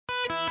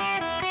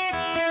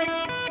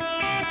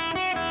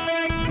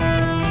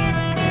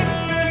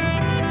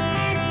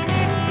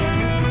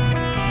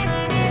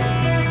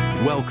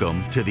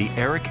Welcome to the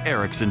Erick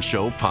Erickson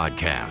Show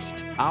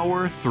podcast,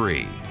 Hour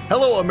 3.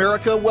 Hello,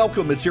 America.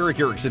 Welcome. It's Erick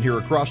Erickson here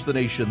across the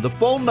nation. The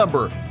phone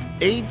number,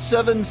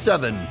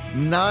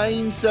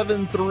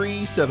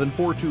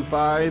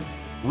 877-973-7425.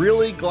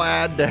 Really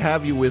glad to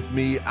have you with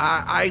me.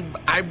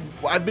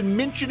 I've been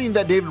mentioning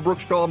that David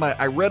Brooks column.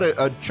 I read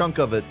a chunk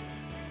of it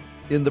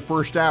in the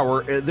first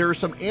hour. There are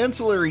some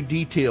ancillary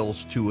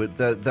details to it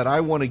that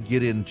I want to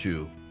get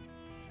into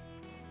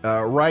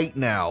right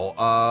now.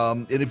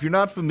 And if you're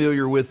not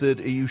familiar with it,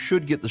 you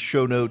should get the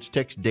show notes.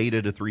 Text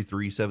DATA to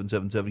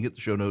 33777. Get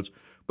the show notes.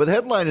 But the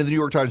headline in the New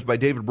York Times by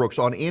David Brooks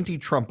on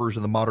anti-Trumpers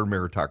and the modern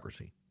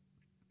meritocracy.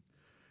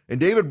 And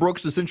David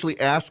Brooks essentially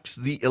asks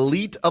the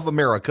elite of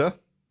America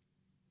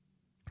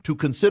to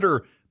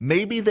consider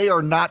maybe they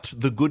are not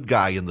the good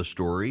guy in the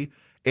story,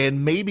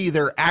 and maybe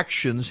their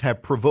actions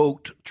have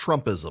provoked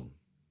Trumpism.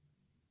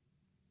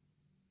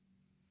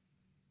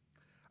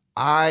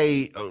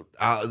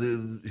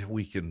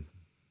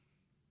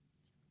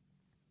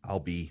 I'll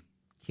be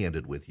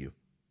candid with you.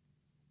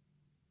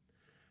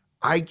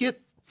 I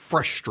get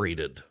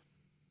frustrated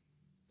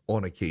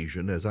on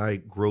occasion as I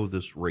grow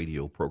this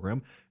radio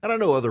program, and I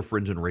know other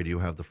friends in radio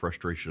have the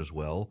frustration as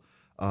well.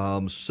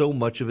 So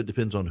much of it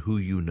depends on who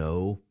you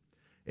know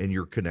and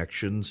your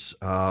connections.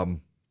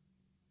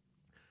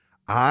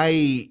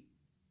 I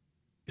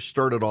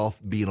started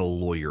off being a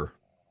lawyer,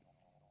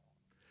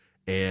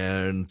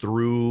 and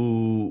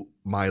through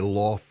my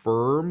law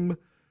firm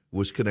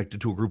was connected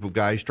to a group of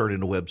guys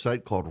starting a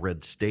website called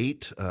Red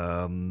State.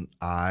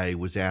 I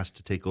was asked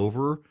to take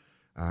over.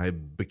 I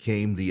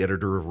became the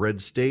editor of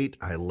Red State.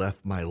 I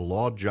left my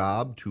law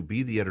job to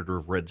be the editor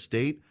of Red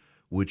State,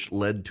 which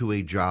led to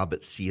a job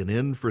at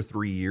CNN for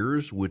 3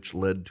 years, which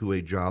led to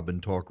a job in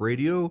talk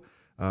radio,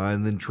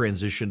 and then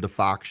transitioned to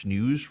Fox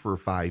News for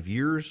 5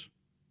 years.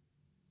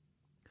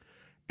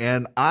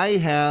 And I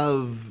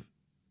have,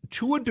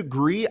 to a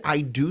degree,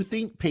 I do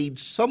think paid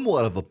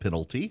somewhat of a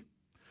penalty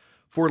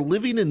for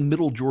living in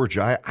Middle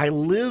Georgia. I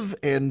live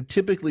and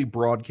typically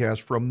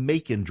broadcast from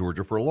Macon,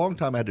 Georgia. For a long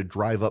time, I had to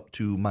drive up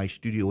to my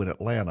studio in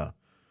Atlanta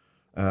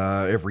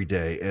every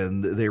day,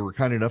 and they were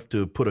kind enough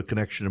to put a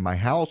connection in my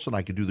house, and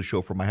I could do the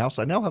show from my house.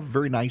 I now have a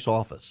very nice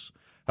office.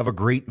 I have a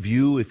great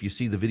view. If you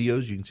see the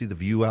videos, you can see the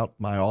view out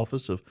my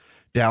office of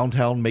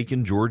downtown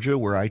Macon, Georgia,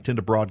 where I tend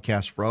to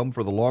broadcast from.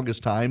 For the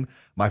longest time,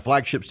 my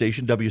flagship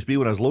station, WSB,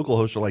 when I was local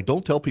host, are like,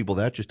 don't tell people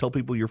that. Just tell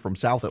people you're from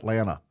South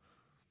Atlanta.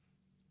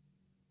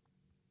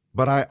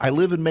 But I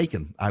live in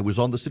Macon. I was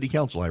on the city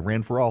council. I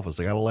ran for office.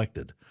 I got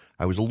elected.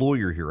 I was a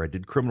lawyer here. I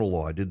did criminal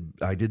law. I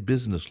did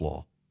business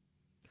law.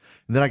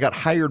 And then I got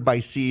hired by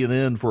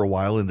CNN for a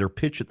while, and their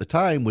pitch at the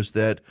time was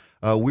that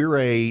we're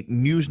a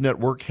news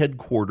network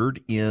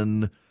headquartered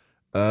in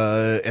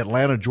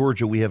Atlanta,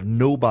 Georgia. We have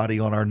nobody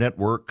on our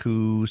network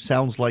who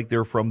sounds like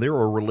they're from there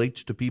or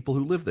relates to people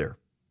who live there.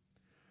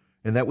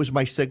 And that was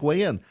my segue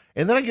in.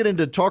 And then I get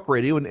into talk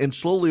radio and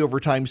slowly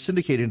over time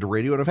syndicate into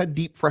radio. And I've had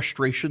deep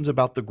frustrations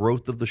about the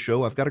growth of the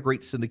show. I've got a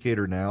great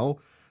syndicator now.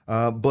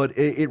 But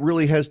it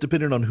really has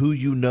depended on who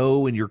you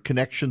know and your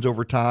connections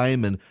over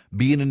time. And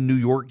being in New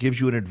York gives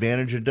you an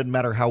advantage. It doesn't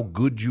matter how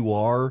good you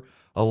are.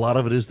 A lot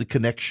of it is the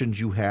connections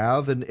you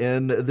have.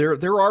 And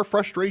there are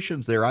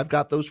frustrations there. I've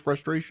got those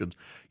frustrations.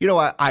 You know,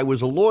 I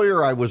was a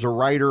lawyer. I was a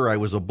writer. I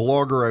was a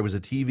blogger. I was a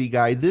TV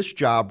guy. This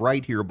job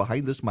right here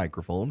behind this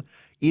microphone,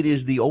 it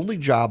is the only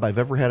job I've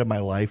ever had in my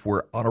life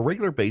where on a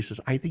regular basis,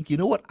 I think, you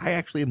know what? I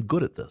actually am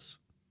good at this.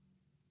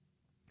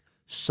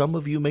 Some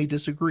of you may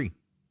disagree,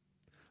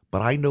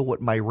 but I know what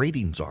my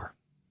ratings are.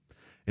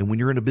 And when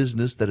you're in a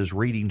business that is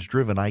ratings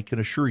driven, I can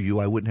assure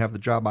you I wouldn't have the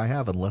job I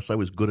have unless I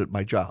was good at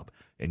my job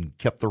and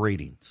kept the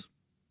ratings.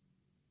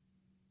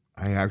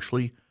 I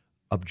actually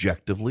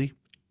objectively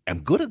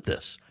am good at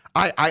this.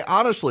 I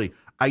honestly,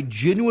 I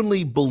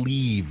genuinely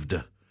believed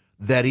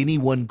that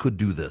anyone could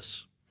do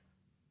this.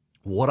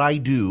 What I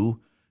do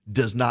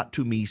does not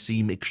to me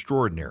seem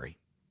extraordinary.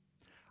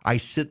 I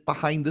sit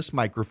behind this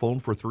microphone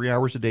for 3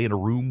 hours a day in a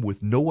room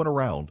with no one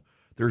around.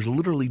 There's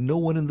literally no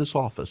one in this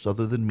office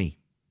other than me.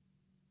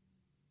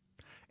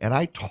 And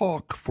I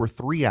talk for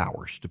 3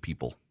 hours to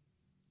people.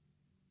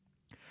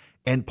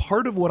 And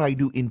part of what I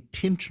do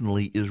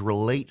intentionally is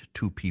relate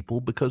to people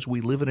because we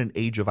live in an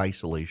age of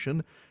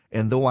isolation.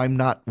 And though I'm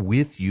not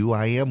with you,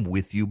 I am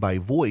with you by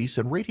voice.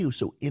 And radio is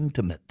so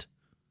intimate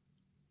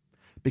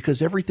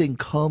because everything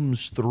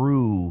comes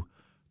through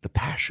the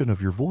passion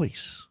of your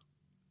voice,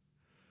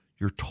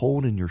 your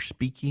tone in your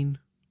speaking,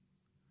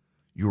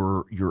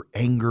 your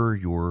anger,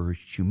 your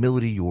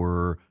humility,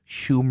 your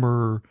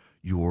humor,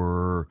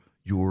 your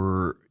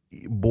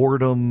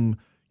boredom,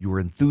 your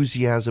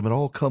enthusiasm. It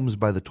all comes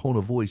by the tone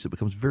of voice. It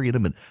becomes very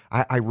intimate.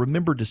 I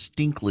remember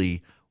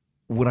distinctly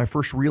when I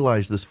first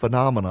realized this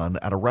phenomenon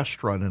at a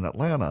restaurant in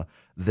Atlanta,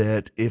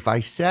 that if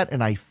I sat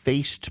and I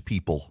faced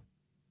people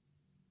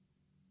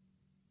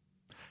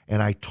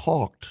and I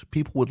talked,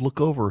 people would look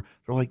over.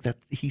 They're like, "That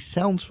he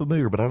sounds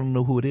familiar, but I don't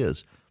know who it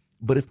is."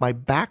 But if my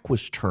back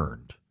was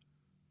turned,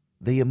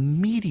 they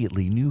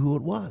immediately knew who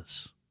it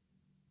was.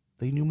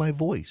 They knew my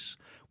voice.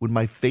 When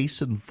my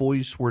face and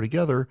voice were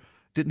together,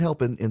 Didn't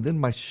help. And then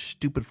my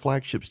stupid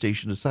flagship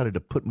station decided to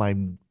put my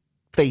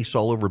face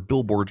all over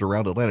billboards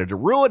around Atlanta to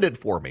ruin it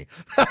for me.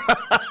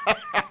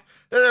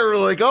 And they were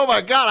like, oh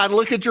my God, I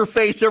look at your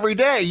face every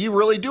day. You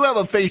really do have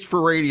a face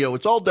for radio.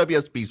 It's all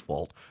WSB's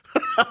fault.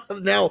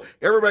 Now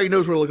everybody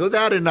knows where to look at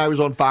that. And I was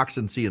on Fox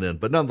and CNN.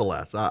 But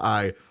nonetheless,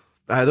 I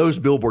those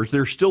billboards,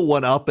 there's still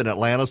one up in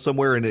Atlanta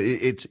somewhere, and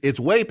it's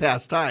way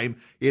past time.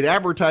 It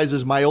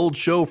advertises my old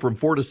show from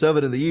 4 to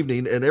 7 in the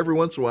evening, and every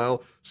once in a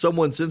while,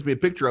 someone sends me a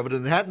picture of it,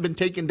 and it hadn't been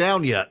taken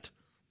down yet.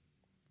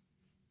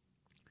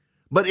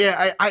 But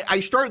yeah, I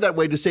started that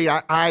way to say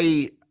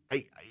I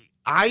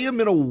am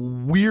in a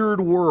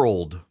weird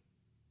world.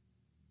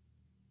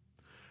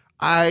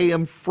 I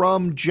am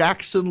from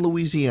Jackson,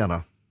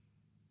 Louisiana.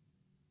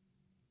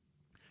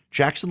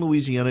 Jackson,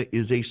 Louisiana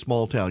is a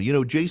small town. You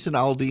know, Jason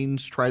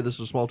Aldean's Try This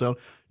in a Small Town.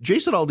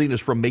 Jason Aldean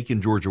is from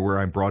Macon, Georgia, where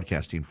I'm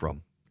broadcasting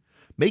from.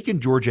 Macon,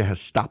 Georgia has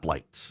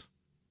stoplights.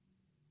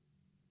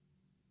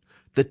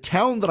 The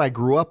town that I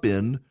grew up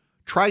in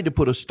tried to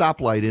put a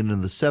stoplight in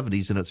the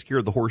 70s, and it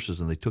scared the horses,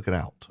 and they took it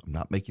out. I'm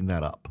not making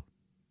that up.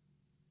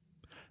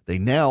 They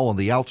now, on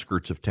the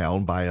outskirts of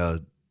town, by a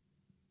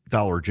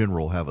Dollar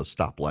General, have a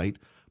stoplight,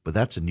 but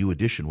that's a new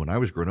addition. When I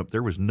was growing up,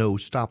 there was no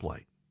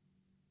stoplight.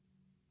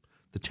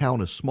 The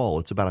town is small.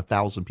 It's about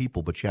 1,000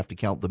 people, but you have to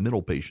count the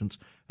mental patients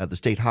at the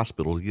state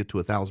hospital to get to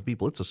 1,000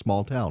 people. It's a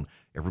small town.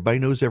 Everybody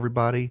knows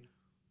everybody.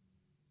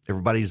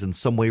 Everybody's in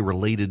some way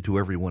related to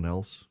everyone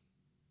else.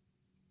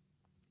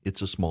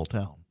 It's a small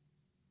town.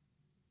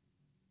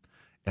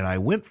 And I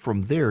went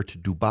from there to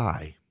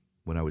Dubai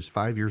when I was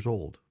 5 years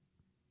old.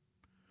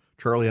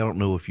 Charlie, I don't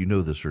know if you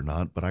know this or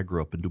not, but I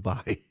grew up in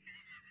Dubai.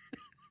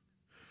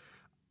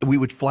 We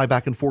would fly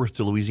back and forth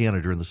to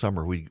Louisiana during the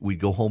summer.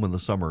 We'd go home in the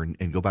summer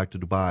and go back to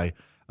Dubai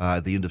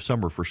at the end of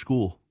summer for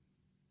school.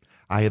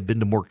 I have been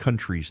to more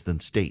countries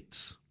than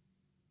states.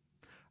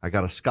 I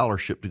got a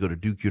scholarship to go to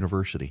Duke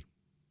University.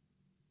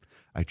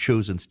 I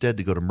chose instead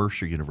to go to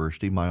Mercer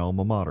University, my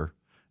alma mater,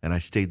 and I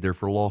stayed there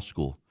for law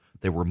school.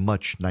 They were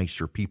much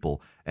nicer people.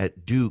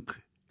 At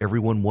Duke,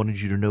 everyone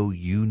wanted you to know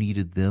you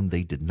needed them.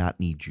 They did not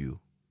need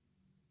you.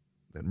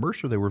 At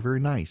Mercer, they were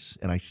very nice,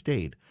 and I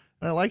stayed,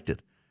 and I liked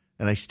it.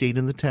 And I stayed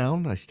in the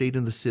town. I stayed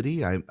in the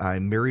city. I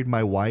married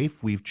my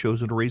wife. We've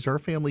chosen to raise our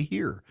family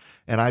here.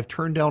 And I've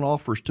turned down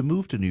offers to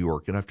move to New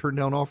York, and I've turned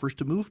down offers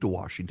to move to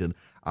Washington.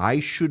 I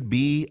should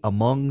be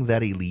among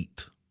that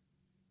elite.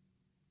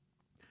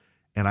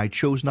 And I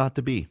chose not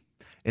to be.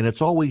 And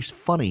it's always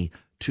funny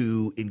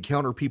to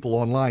encounter people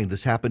online.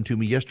 This happened to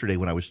me yesterday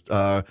when I was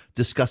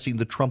discussing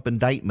the Trump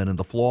indictment and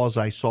the flaws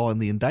I saw in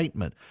the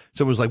indictment.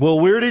 Someone was like, well,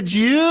 where did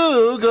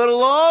you go to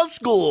law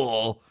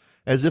school?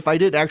 As if I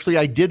did. Actually,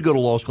 I did go to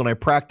law school, and I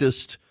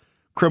practiced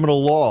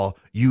criminal law.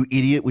 You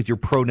idiot with your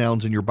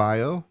pronouns in your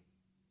bio.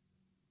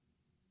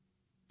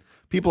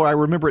 People I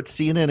remember at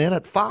CNN and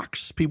at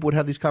Fox, people would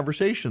have these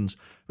conversations.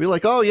 Be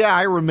like, oh, yeah,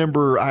 I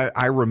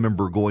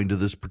remember going to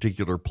this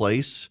particular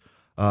place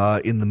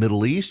in the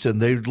Middle East,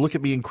 and they'd look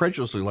at me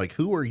incredulously like,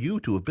 who are you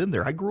to have been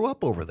there? I grew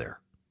up over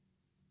there.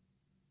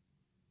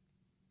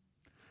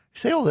 I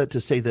say all that to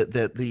say that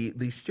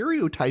the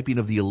stereotyping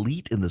of the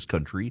elite in this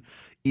country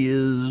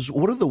is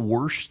one of the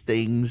worst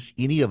things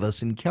any of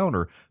us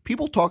encounter.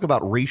 People talk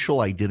about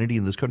racial identity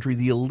in this country.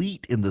 The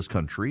elite in this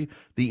country,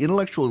 the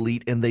intellectual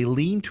elite, and they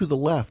lean to the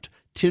left,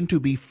 tend to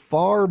be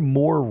far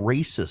more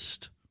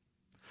racist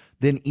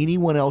than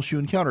anyone else you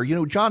encounter. You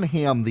know, John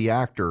Hamm, the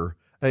actor,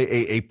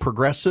 a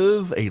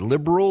progressive, a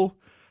liberal,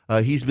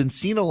 he's been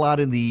seen a lot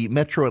in the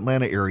metro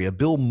Atlanta area.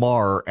 Bill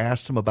Maher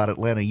asked him about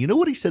Atlanta. You know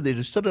what he said? They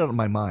just stood out in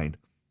my mind.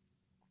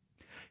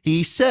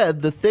 He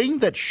said the thing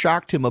that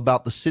shocked him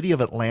about the city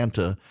of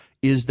Atlanta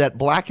is that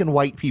black and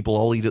white people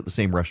all eat at the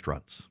same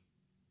restaurants.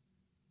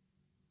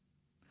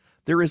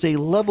 There is a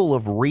level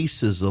of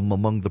racism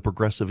among the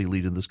progressive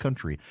elite in this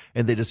country,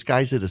 and they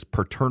disguise it as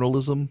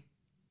paternalism.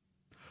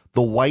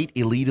 The white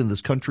elite in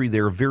this country,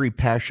 they're very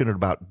passionate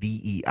about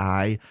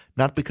DEI,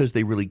 not because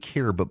they really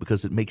care, but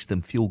because it makes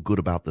them feel good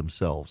about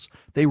themselves.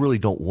 They really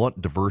don't want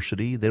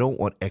diversity. They don't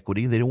want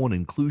equity. They don't want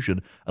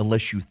inclusion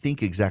unless you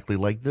think exactly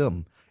like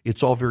them.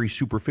 It's all very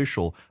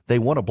superficial. They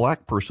want a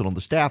black person on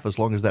the staff as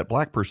long as that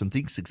black person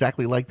thinks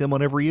exactly like them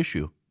on every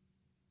issue.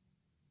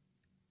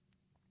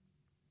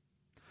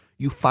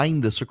 You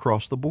find this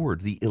across the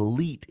board. The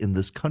elite in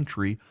this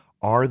country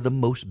are the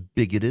most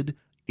bigoted,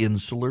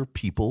 insular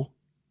people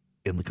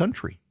in the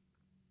country.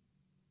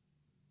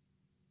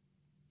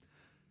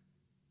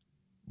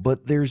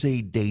 But there's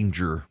a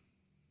danger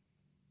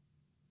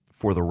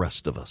for the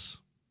rest of us.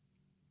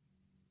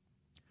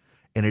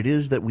 And it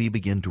is that we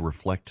begin to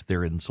reflect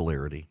their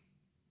insularity.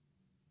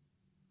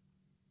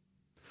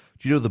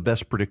 Do you know the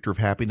best predictor of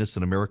happiness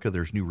in America?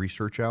 There's new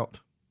research out.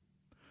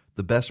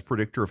 The best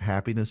predictor of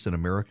happiness in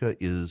America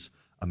is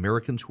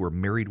Americans who are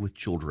married with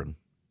children.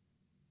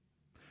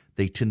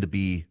 They tend to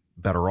be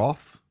better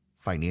off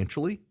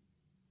financially.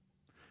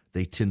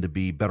 They tend to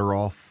be better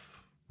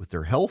off with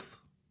their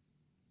health.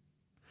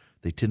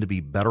 They tend to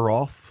be better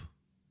off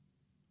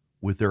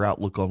with their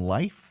outlook on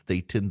life. They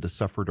tend to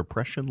suffer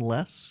depression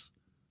less.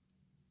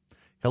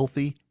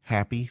 Healthy,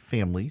 happy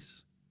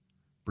families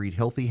breed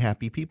healthy,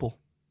 happy people.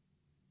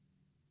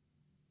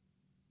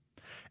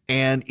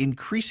 And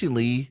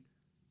increasingly,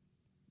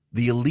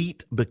 the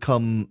elite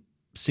become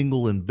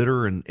single and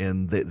bitter,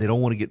 and they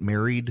don't want to get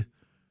married.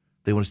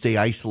 They want to stay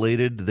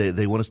isolated.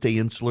 They want to stay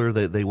insular.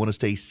 They want to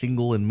stay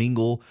single and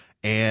mingle.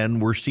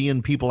 And we're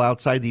seeing people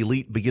outside the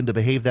elite begin to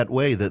behave that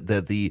way,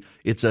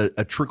 it's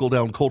a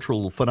trickle-down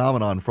cultural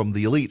phenomenon from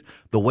the elite.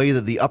 The way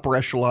that the upper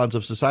echelons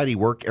of society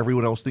work,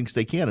 everyone else thinks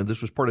they can. And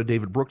this was part of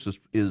David Brooks'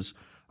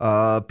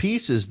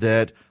 piece, is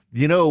that,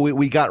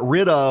 we got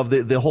rid of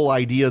the whole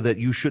idea that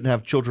you shouldn't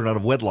have children out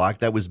of wedlock.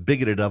 That was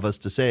bigoted of us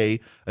to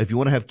say, if you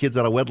want to have kids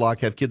out of wedlock,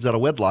 have kids out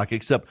of wedlock,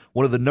 except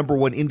one of the number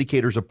one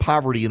indicators of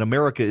poverty in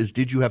America is,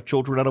 did you have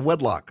children out of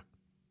wedlock?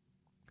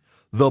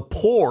 The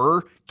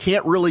poor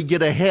can't really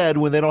get ahead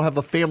when they don't have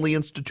a family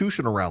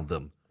institution around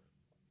them.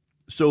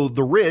 So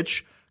the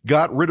rich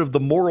got rid of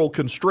the moral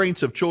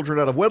constraints of children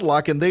out of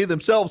wedlock, and they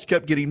themselves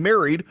kept getting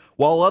married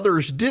while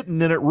others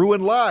didn't, and it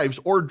ruined lives.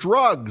 Or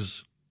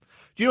drugs.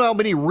 Do you know how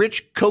many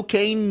rich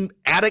cocaine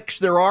addicts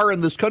there are in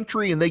this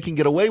country, and they can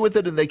get away with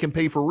it, and they can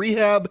pay for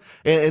rehab,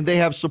 and they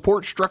have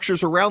support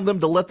structures around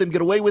them to let them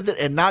get away with it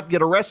and not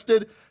get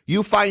arrested?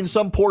 You find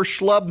some poor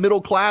schlub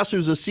middle class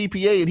who's a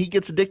CPA and he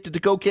gets addicted to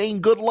cocaine,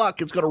 good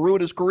luck. It's going to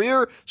ruin his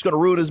career. It's going to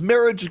ruin his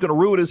marriage. It's going to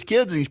ruin his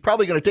kids, and he's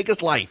probably going to take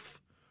his life.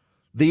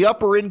 The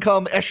upper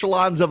income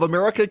echelons of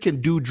America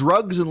can do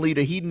drugs and lead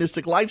a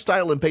hedonistic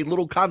lifestyle and pay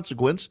little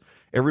consequence.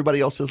 Everybody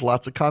else has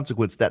lots of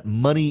consequence. That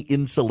money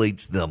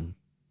insulates them.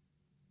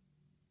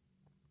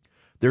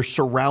 Their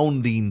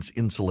surroundings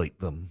insulate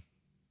them.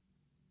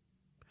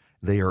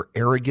 They are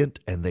arrogant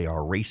and they are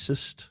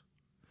racist,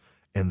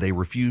 and they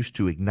refuse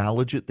to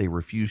acknowledge it. They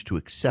refuse to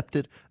accept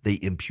it. They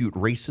impute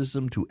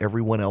racism to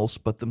everyone else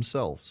but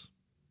themselves.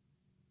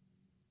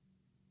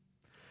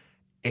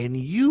 And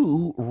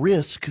you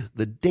risk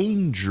the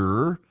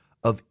danger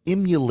of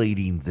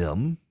emulating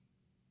them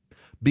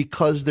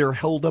because they're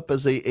held up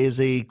as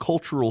a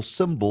cultural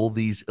symbol.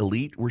 These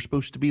elite, we're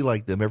supposed to be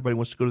like them. Everybody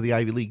wants to go to the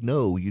Ivy League.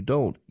 No, you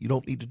don't. You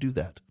don't need to do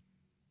that.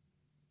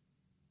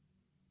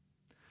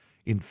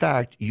 In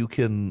fact, you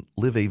can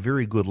live a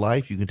very good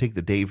life. You can take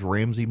the Dave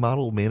Ramsey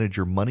model, manage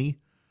your money,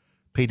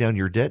 pay down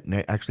your debt,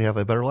 and actually have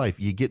a better life.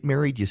 You get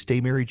married, you stay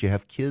married, you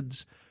have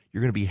kids,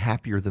 you're going to be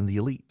happier than the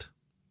elite.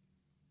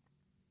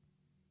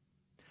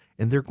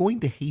 And they're going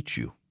to hate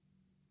you.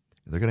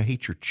 They're going to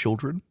hate your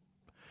children.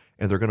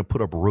 And they're going to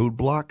put up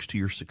roadblocks to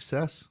your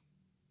success.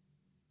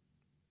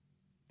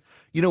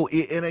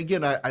 And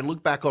again, I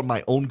look back on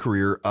my own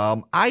career.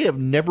 I have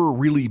never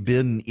really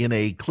been in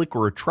a clique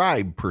or a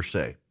tribe per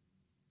se.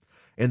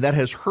 And that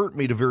has hurt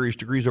me to various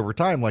degrees over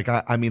time. Like,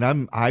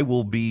 I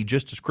will be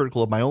just as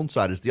critical of my own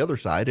side as the other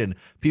side. And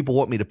people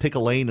want me to pick a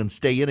lane and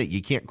stay in it.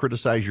 You can't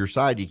criticize your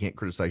side. You can't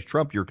criticize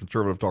Trump. You're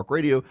conservative talk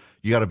radio.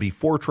 You got to be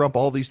for Trump,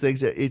 all these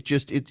things.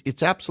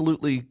 It's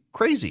absolutely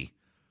crazy.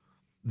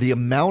 The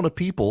amount of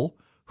people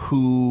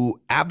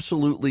who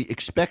absolutely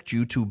expect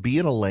you to be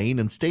in a lane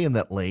and stay in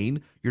that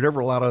lane. You're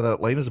never allowed out of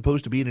that lane, as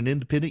opposed to being an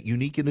independent,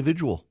 unique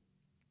individual.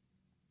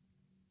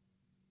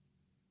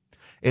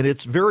 And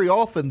it's very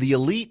often the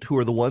elite who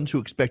are the ones who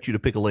expect you to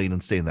pick a lane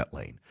and stay in that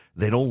lane.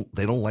 They don't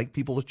like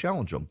people to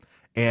challenge them.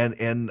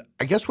 And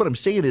I guess what I'm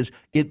saying is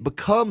there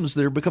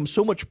becomes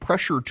so much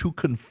pressure to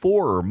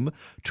conform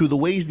to the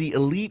ways the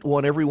elite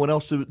want everyone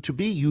else to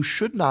be. You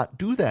should not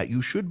do that.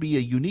 You should be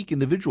a unique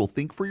individual.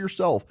 Think for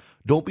yourself.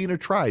 Don't be in a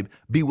tribe.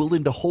 Be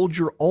willing to hold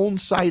your own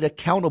side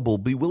accountable.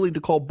 Be willing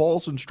to call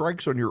balls and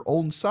strikes on your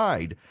own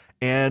side.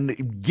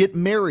 And get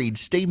married,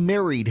 stay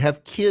married,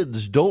 have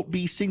kids. Don't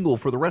be single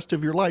for the rest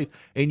of your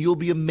life. And you'll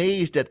be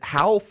amazed at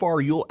how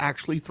far you'll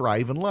actually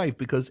thrive in life.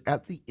 Because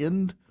at the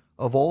end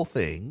of all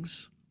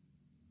things,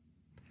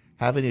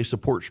 having a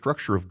support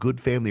structure of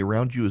good family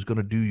around you is going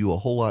to do you a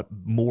whole lot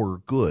more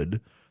good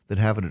than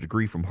having a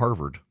degree from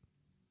Harvard.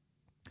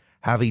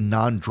 Having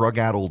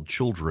non-drug-addled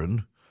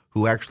children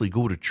who actually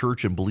go to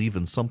church and believe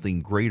in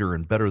something greater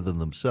and better than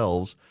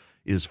themselves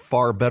is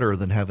far better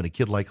than having a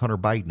kid like Hunter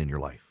Biden in your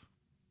life.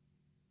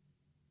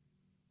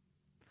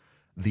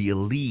 The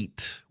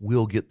elite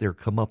will get their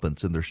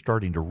comeuppance, and they're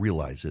starting to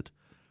realize it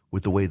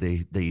with the way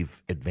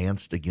they've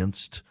advanced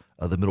against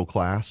the middle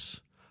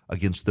class,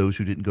 against those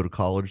who didn't go to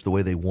college, the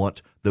way they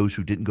want those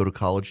who didn't go to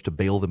college to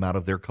bail them out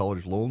of their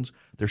college loans.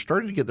 They're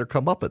starting to get their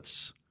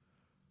comeuppance.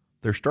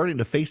 They're starting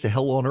to face a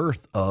hell on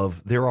earth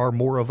of there are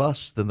more of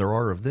us than there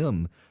are of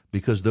them,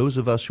 because those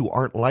of us who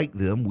aren't like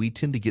them, we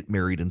tend to get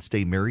married and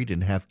stay married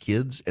and have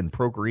kids and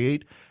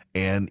procreate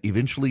and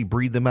eventually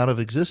breed them out of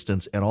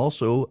existence. And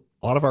also,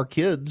 a lot of our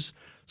kids,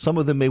 some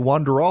of them may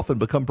wander off and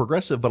become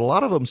progressive, but a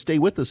lot of them stay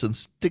with us and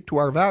stick to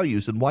our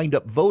values and wind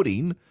up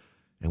voting,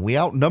 and we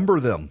outnumber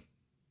them.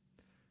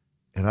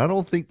 And I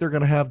don't think they're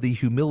going to have the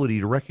humility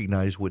to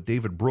recognize what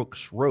David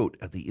Brooks wrote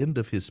at the end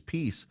of his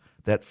piece,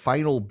 that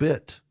final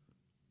bit.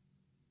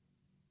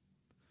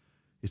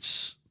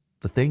 It's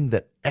the thing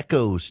that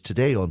echoes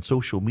today on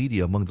social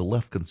media among the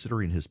left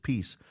considering his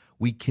piece.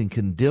 We can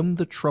condemn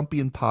the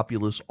Trumpian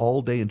populace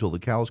all day until the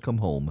cows come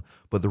home,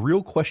 but the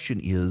real question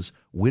is,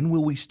 when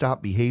will we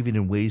stop behaving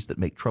in ways that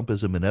make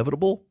Trumpism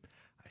inevitable?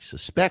 I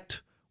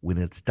suspect when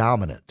it's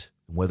dominant.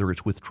 Whether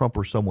it's with Trump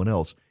or someone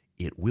else,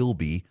 it will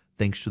be,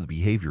 thanks to the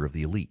behavior of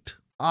the elite.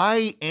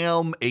 I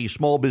am a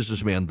small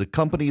businessman. The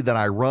company that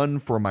I run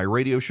for my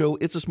radio show,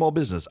 it's a small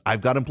business.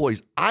 I've got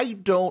employees. I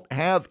don't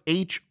have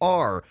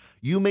HR.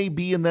 You may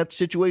be in that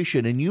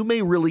situation, and you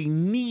may really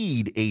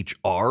need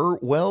HR.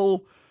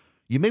 Well,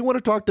 you may want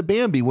to talk to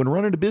Bambee. When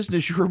running a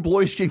business, your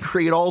employees can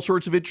create all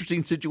sorts of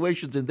interesting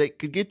situations, and they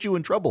could get you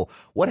in trouble.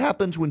 What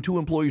happens when two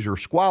employees are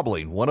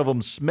squabbling? One of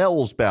them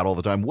smells bad all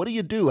the time. What do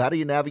you do? How do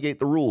you navigate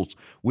the rules?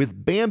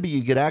 With Bambee,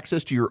 you get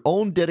access to your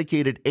own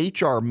dedicated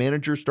HR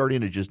manager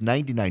starting at just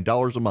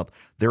 $99 a month.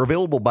 They're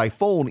available by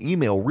phone,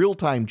 email,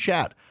 real-time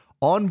chat.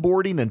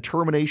 Onboarding and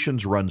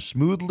terminations run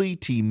smoothly.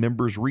 Team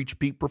members reach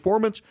peak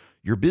performance.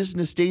 Your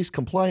business stays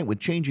compliant with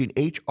changing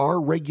HR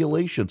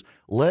regulations.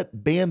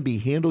 Let Bambee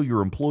handle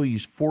your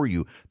employees for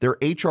you. Their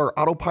HR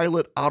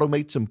autopilot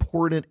automates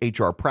important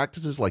HR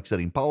practices like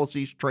setting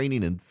policies,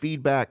 training, and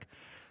feedback.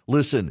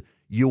 Listen,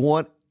 you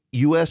want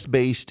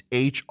U.S.-based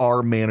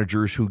HR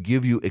managers who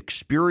give you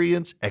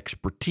experience,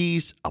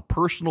 expertise, a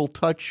personal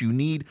touch you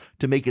need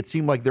to make it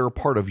seem like they're a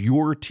part of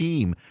your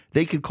team.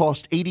 They could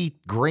cost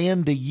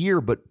 $80,000 a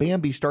year, but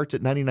Bambee starts at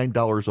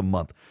 $99 a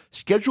month.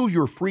 Schedule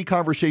your free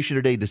conversation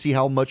today to see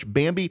how much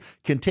Bambee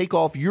can take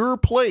off your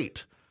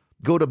plate.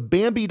 Go to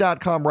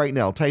Bambee.com right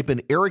now. Type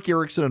in Eric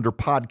Erickson under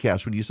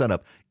podcast when you sign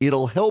up.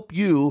 It'll help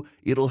you.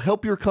 It'll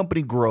help your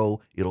company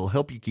grow. It'll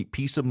help you keep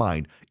peace of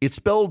mind. It's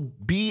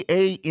spelled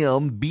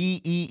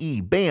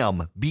B-A-M-B-E-E.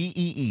 BAM,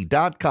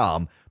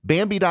 B-E-E.com.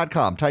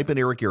 Bambee.com. Type in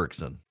Eric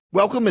Erickson.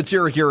 Welcome. It's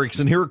Eric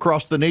Erickson here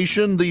across the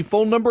nation. The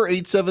phone number,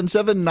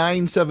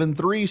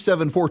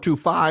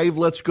 877-973-7425.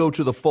 Let's go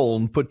to the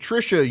phone.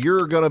 Patricia,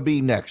 you're going to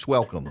be next.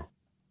 Welcome.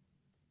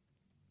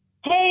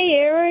 Hey,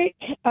 Eric.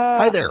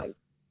 Hi there.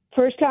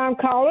 First-time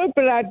caller,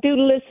 but I do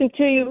listen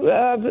to you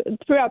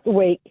throughout the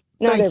week.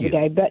 Not Thank every you.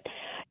 day, but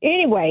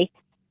anyway,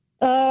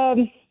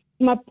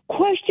 my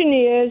question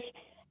is,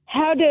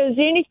 how does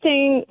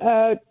anything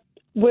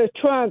with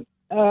Trump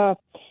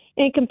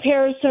in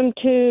comparison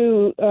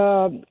to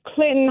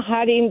Clinton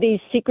hiding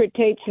these secret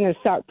tapes in a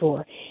sock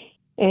drawer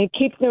and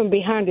keeping them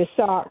behind his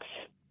socks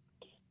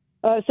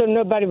so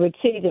nobody would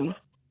see them?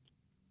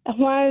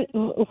 Why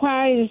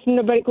is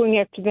nobody going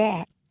after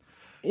that?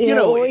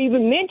 Or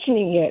even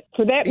mentioning it,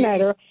 for that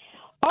matter.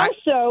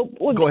 Also,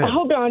 go ahead.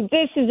 Hold on.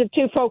 This is a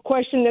twofold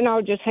question, then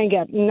I'll just hang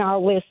up and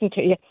I'll listen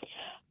to you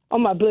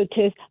on my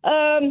Bluetooth.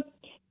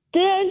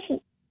 Does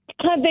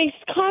they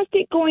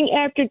constant going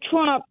after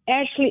Trump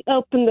actually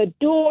open the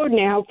door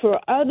now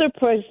for other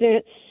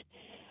presidents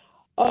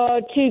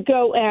to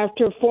go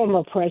after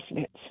former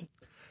presidents?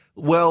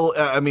 Well,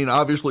 I mean,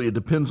 obviously, it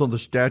depends on the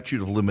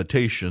statute of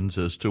limitations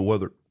as to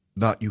whether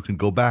not you can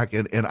go back.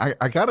 And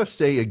I got to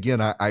say, again,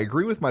 I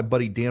agree with my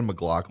buddy Dan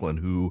McLaughlin,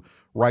 who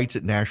writes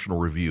at National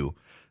Review,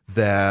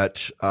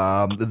 that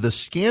the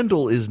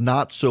scandal is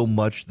not so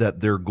much that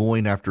they're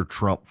going after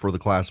Trump for the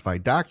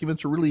classified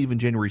documents or really even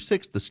January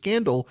 6th. The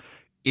scandal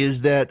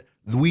is that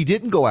we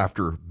didn't go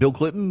after Bill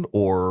Clinton,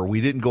 or we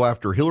didn't go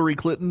after Hillary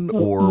Clinton,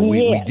 or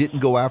we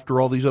didn't go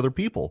after all these other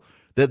people.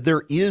 That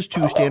there is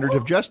two standards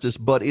of justice,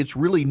 but it's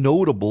really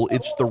notable.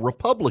 It's the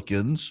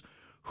Republicans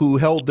who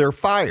held their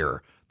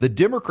fire. The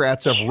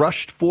Democrats have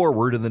rushed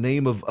forward in the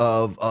name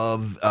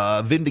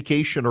of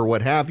vindication or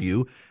what have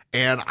you.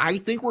 And I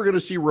think we're going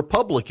to see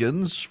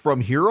Republicans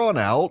from here on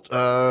out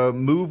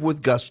move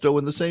with gusto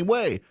in the same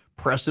way.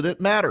 Precedent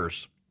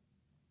matters.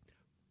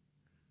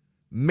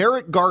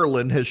 Merrick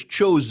Garland has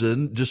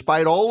chosen,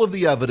 despite all of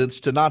the evidence,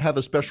 to not have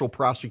a special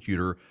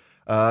prosecutor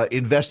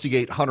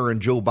investigate Hunter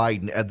and Joe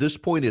Biden. At this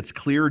point, it's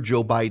clear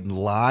Joe Biden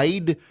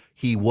lied.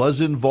 He was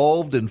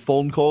involved in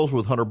phone calls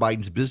with Hunter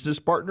Biden's business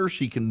partners.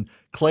 He can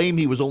claim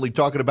he was only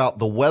talking about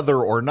the weather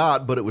or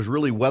not, but it was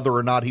really whether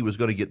or not he was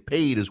going to get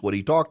paid is what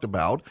he talked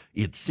about,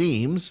 it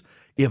seems.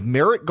 If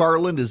Merrick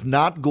Garland is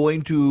not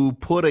going to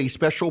put a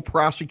special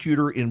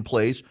prosecutor in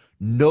place,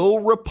 no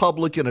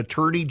Republican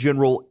attorney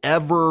general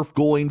ever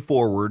going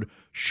forward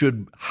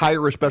should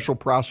hire a special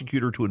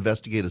prosecutor to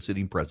investigate a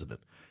sitting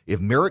president. If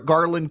Merrick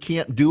Garland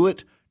can't do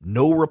it,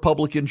 no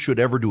Republican should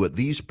ever do it.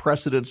 These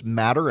precedents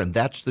matter, and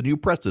that's the new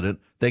precedent,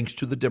 thanks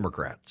to the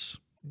Democrats.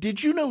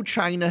 Did you know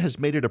China has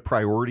made it a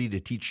priority to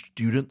teach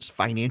students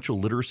financial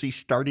literacy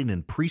starting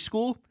in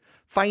preschool?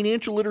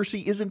 Financial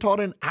literacy isn't taught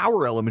in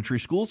our elementary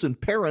schools,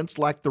 and parents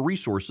lack the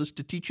resources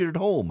to teach it at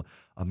home.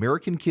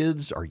 American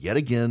kids are yet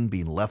again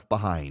being left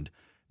behind.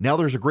 Now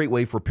there's a great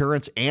way for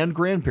parents and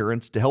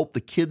grandparents to help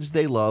the kids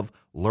they love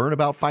learn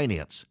about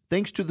finance,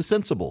 thanks to the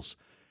Sensibles.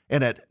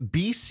 And at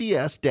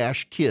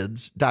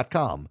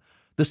bcs-kids.com.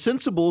 The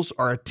Sensibles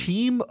are a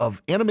team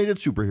of animated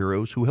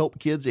superheroes who help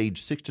kids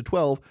age 6 to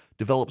 12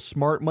 develop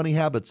smart money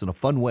habits in a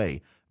fun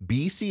way.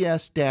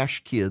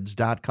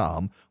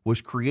 bcs-kids.com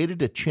was created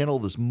to channel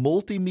this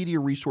multimedia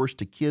resource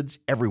to kids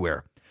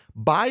everywhere.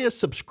 Buy a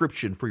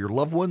subscription for your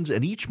loved ones,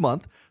 and each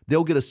month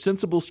they'll get a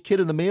Sensibles kit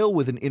in the mail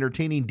with an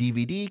entertaining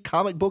DVD,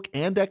 comic book,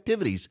 and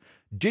activities.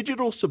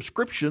 Digital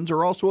subscriptions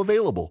are also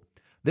available.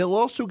 They'll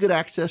also get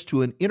access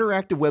to an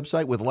interactive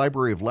website with a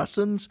library of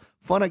lessons,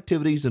 fun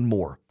activities, and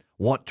more.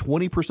 Want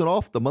 20%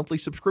 off the monthly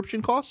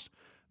subscription costs?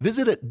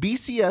 Visit at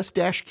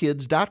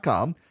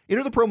bcs-kids.com.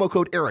 Enter the promo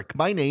code ERIC,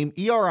 my name,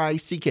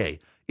 ERICK.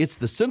 It's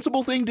the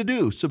sensible thing to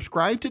do.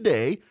 Subscribe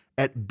today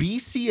at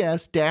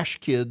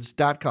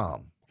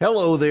bcs-kids.com.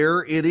 Hello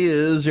there, it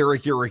is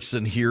Eric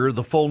Erickson here.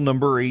 The phone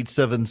number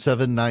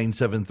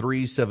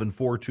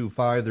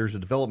 877-973-7425. There's a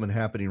development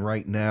happening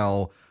right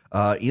now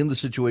in the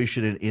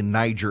situation in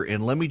Niger.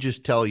 And let me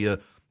just tell you,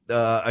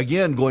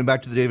 again, going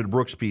back to the David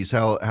Brooks piece,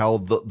 how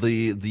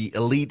the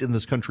elite in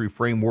this country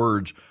frame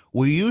words.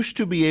 We used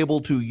to be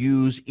able to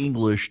use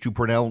English to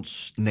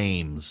pronounce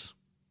names.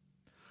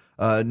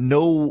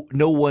 No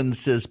one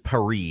says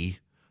Paris.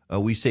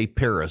 We say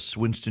Paris.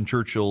 Winston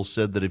Churchill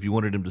said that if you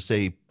wanted him to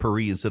say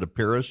Paris instead of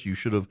Paris, you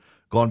should have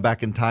gone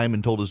back in time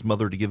and told his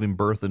mother to give him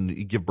birth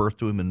and give birth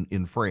to him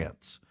in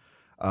France.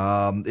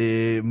 My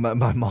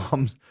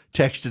mom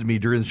texted me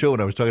during the show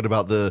and I was talking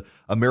about the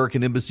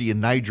American embassy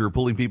in Niger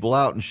pulling people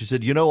out. And she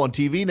said, on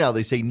TV now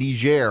they say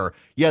Niger.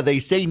 Yeah, they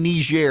say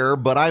Niger,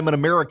 but I'm an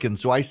American,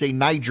 so I say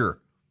Niger.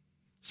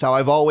 That's how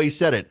I've always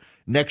said it.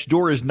 Next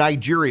door is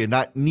Nigeria,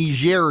 not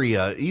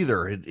Nigeria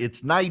either.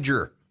 It's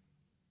Niger.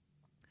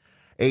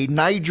 A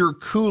Niger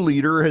coup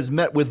leader has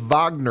met with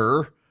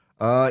Wagner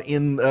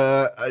in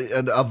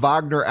a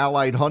Wagner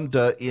allied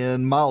junta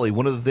in Mali.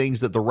 One of the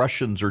things that the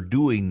Russians are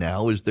doing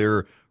now is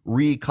they're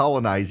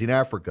recolonizing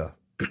Africa.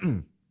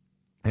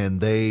 And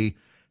they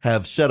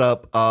have set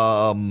up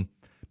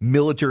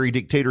military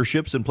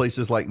dictatorships in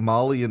places like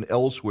Mali and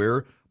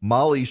elsewhere.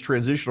 Mali's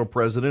transitional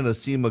president,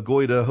 Assimi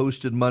Goïta,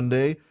 hosted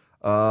Monday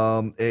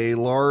a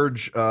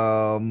large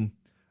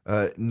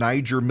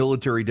Niger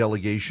military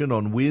delegation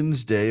on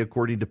Wednesday,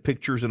 according to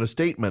pictures in a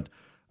statement.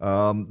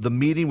 The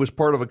meeting was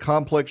part of a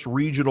complex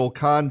regional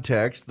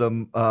context,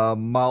 the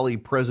Mali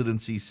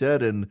presidency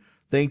said, and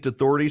thanked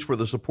authorities for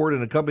the support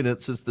and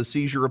accompaniment since the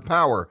seizure of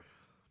power.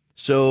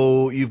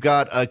 So you've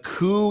got a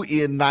coup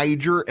in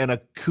Niger and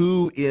a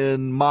coup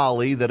in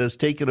Mali that has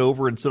taken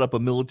over and set up a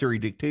military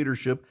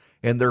dictatorship,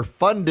 and they're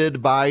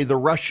funded by the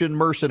Russian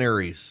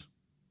mercenaries.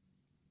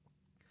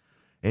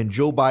 And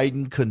Joe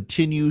Biden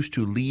continues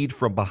to lead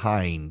from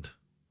behind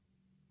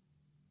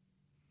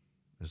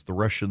as the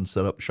Russians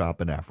set up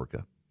shop in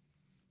Africa.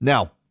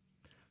 Now,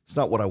 it's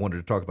not what I wanted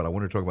to talk about. I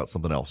wanted to talk about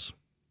something else.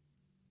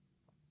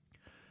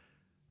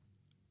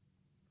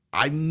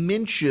 I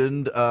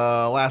mentioned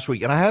last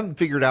week, and I haven't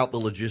figured out the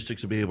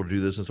logistics of being able to do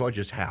this, and so I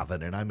just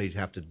haven't, and I may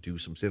have to do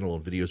some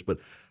standalone videos, but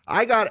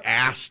I got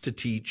asked to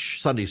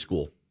teach Sunday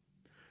school.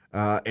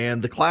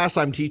 And the class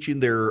I'm teaching,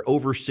 they're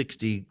over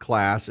 60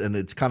 class, and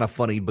it's kind of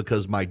funny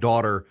because my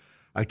daughter,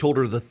 I told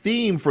her the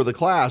theme for the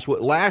class,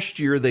 last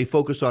year they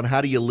focused on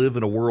how do you live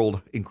in a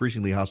world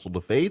increasingly hostile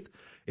to faith,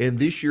 and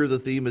this year the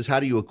theme is how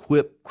do you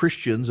equip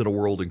Christians in a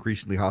world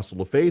increasingly hostile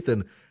to faith,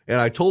 and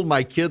I told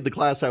my kid, the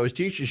class I was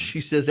teaching, she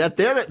says, at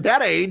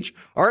that age,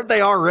 aren't they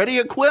already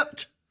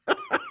equipped?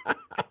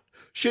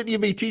 Shouldn't you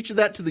be teaching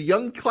that to the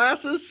young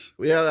classes?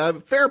 Yeah,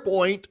 fair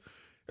point.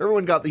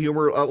 Everyone got the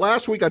humor.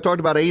 Last week I talked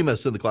about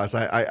Amos in the class.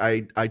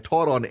 I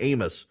taught on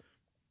Amos.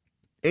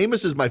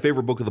 Amos is my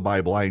favorite book of the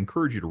Bible. I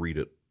encourage you to read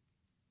it.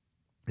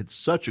 It's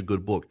such a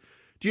good book.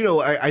 Do you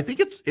know? I think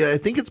it's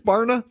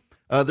Barna.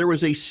 There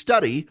was a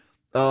study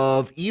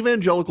of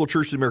evangelical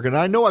churches in America, and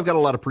I know I've got a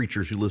lot of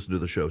preachers who listen to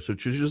the show, so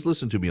just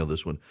listen to me on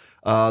this one.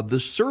 The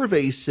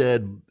survey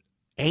said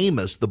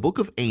Amos, the book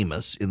of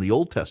Amos in the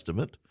Old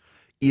Testament,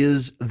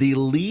 is the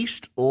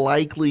least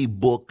likely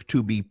book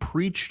to be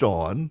preached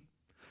on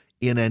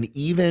in an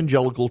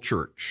evangelical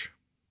church.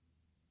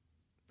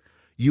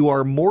 You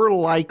are more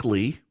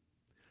likely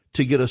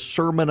to get a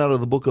sermon out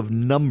of the book of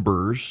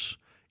Numbers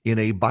in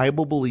a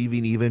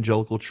Bible-believing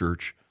evangelical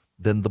church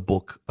than the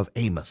book of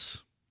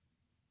Amos.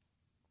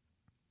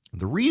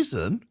 The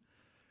reason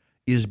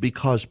is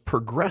because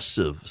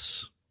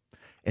progressives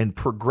and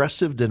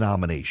progressive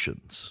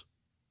denominations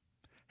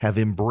have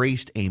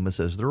embraced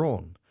Amos as their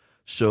own.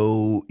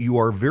 So you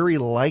are very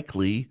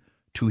likely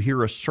to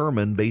hear a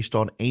sermon based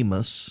on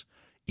Amos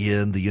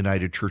in the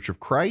United Church of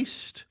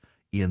Christ,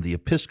 in the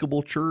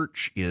Episcopal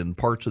Church, in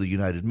parts of the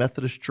United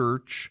Methodist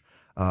Church,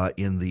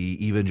 in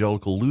the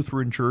Evangelical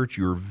Lutheran Church.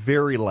 You're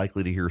very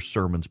likely to hear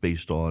sermons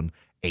based on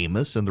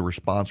Amos, and the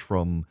response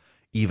from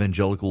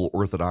Evangelical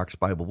Orthodox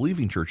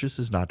Bible-believing churches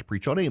is not to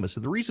preach on Amos.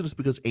 And the reason is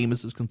because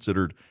Amos is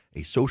considered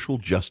a social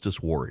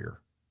justice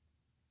warrior.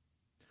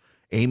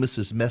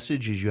 Amos's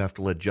message is you have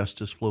to let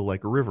justice flow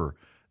like a river,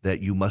 that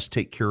you must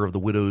take care of the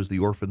widows, the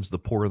orphans, the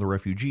poor, and the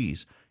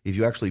refugees. If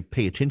you actually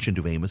pay attention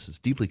to Amos, it's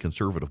a deeply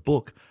conservative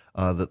book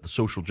that the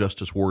social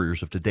justice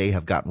warriors of today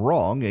have gotten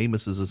wrong.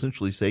 Amos is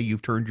essentially saying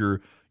you've turned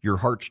your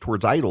hearts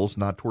towards idols,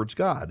 not towards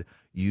God.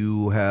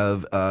 You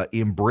have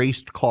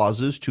embraced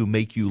causes to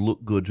make you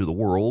look good to the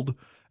world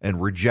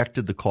and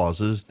rejected the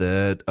causes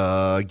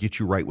that get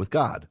you right with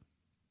God.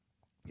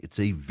 It's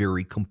a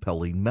very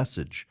compelling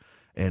message.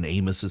 And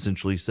Amos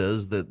essentially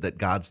says that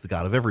God's the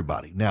God of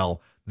everybody. Now,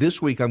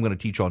 this week I'm going to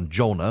teach on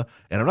Jonah,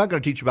 and I'm not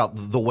going to teach about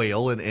the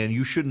whale. And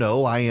you should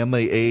know I am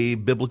a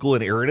biblical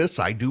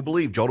inerrantist. I do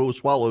believe Jonah was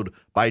swallowed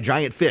by a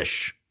giant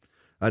fish,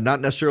 not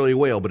necessarily a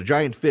whale, but a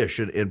giant fish,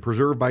 and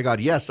preserved by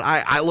God. Yes,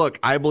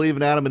 I believe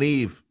in Adam and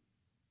Eve.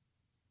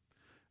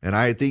 And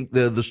I think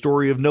the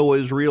story of Noah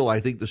is real.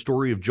 I think the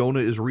story of Jonah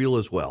is real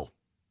as well.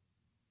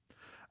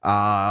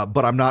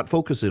 But I'm not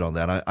focusing on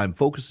that. I'm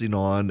focusing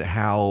on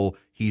how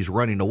he's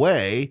running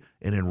away,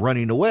 and in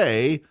running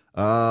away,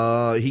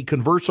 he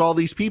converts all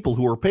these people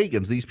who are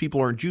pagans. These people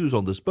aren't Jews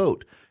on this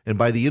boat. And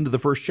by the end of the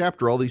first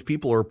chapter, all these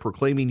people are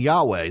proclaiming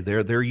Yahweh.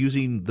 They're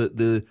using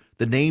the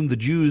name the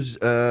Jews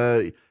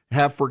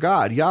have for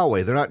God,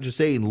 Yahweh. They're not just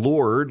saying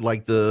Lord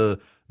like the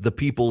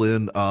people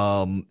in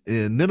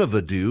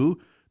Nineveh do.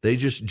 They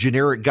just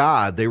generic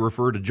God. They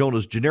refer to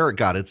Jonah's generic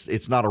God.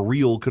 It's not a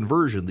real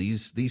conversion.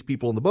 These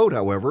people on the boat,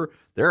 however,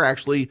 they're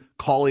actually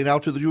calling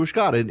out to the Jewish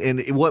God.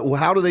 And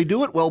how do they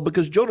do it? Well,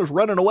 because Jonah's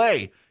running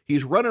away.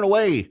 He's running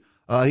away.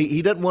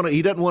 He doesn't want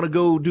to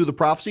go do the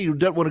prophecy. He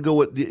doesn't want to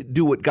go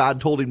do what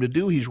God told him to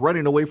do. He's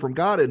running away from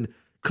God and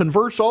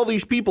converts all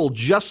these people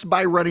just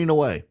by running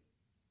away.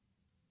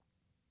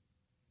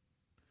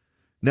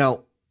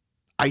 Now,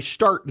 I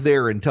start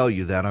there and tell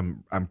you that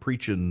I'm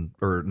preaching,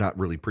 or not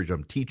really preaching,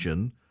 I'm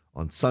teaching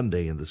on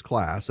Sunday in this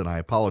class, and I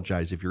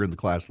apologize if you're in the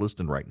class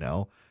listening right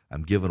now.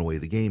 I'm giving away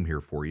the game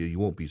here for you. You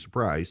won't be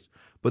surprised.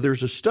 But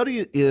there's a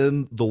study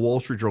in the Wall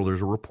Street Journal,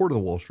 there's a report in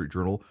the Wall Street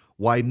Journal,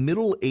 why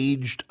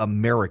middle-aged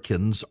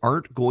Americans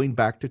aren't going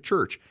back to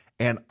church.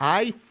 And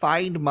I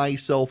find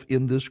myself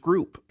in this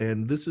group,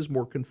 and this is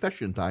more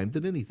confession time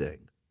than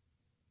anything.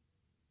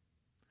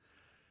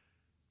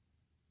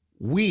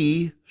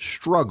 We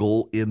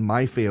struggle in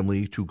my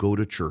family to go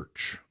to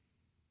church.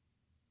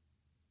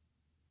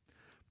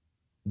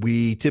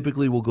 We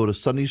typically will go to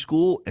Sunday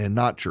school and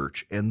not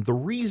church. And the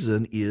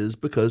reason is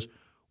because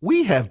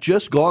we have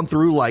just gone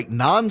through like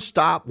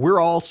nonstop. We're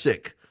all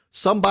sick.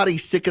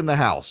 Somebody's sick in the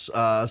house.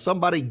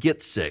 Somebody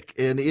gets sick.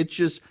 And it's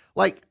just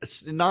like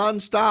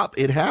nonstop.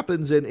 It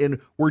happens. And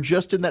we're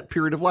just in that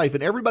period of life.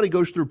 And everybody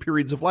goes through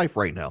periods of life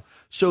right now.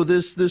 So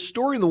this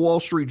story in the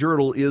Wall Street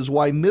Journal is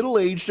why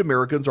middle-aged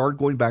Americans aren't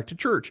going back to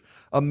church.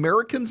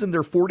 Americans in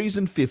their 40s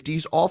and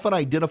 50s often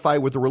identify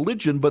with a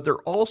religion, but they're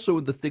also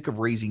in the thick of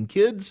raising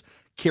kids,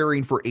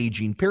 caring for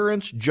aging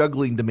parents,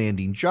 juggling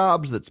demanding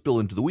jobs that spill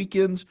into the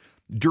weekends.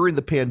 During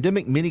the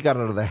pandemic, many got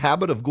out of the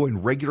habit of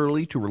going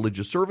regularly to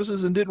religious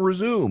services and didn't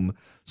resume.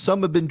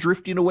 Some have been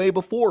drifting away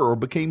before or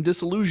became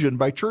disillusioned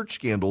by church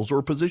scandals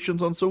or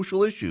positions on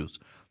social issues.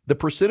 The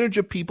percentage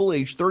of people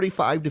aged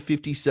 35 to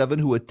 57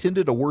 who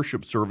attended a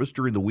worship service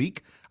during the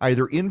week,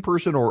 either in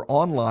person or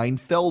online,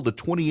 fell to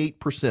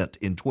 28%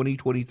 in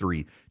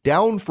 2023,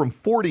 down from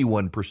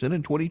 41%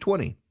 in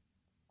 2020.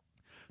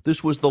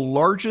 This was the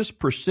largest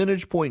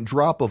percentage point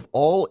drop of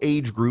all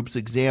age groups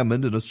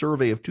examined in a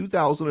survey of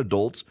 2,000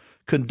 adults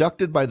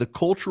conducted by the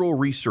Cultural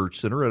Research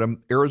Center at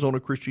Arizona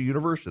Christian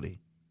University.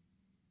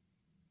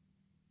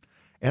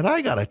 And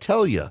I got to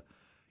tell you,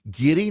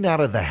 getting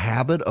out of the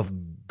habit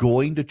of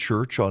going to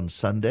church on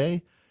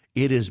Sunday,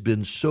 it has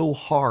been so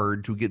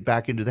hard to get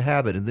back into the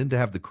habit and then to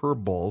have the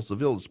curveballs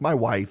of illness. My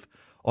wife,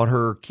 on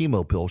her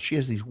chemo pill, she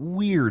has these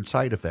weird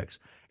side effects.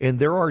 And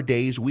there are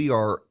days we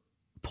are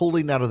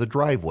pulling out of the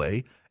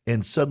driveway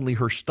and suddenly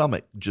her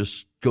stomach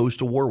just goes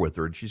to war with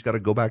her and she's got to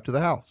go back to the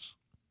house.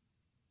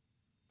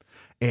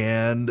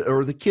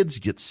 Or the kids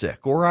get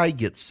sick, or I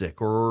get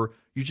sick, or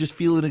you're just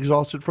feeling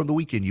exhausted from the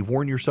weekend. You've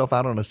worn yourself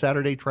out on a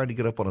Saturday trying to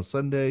get up on a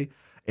Sunday.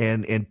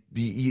 And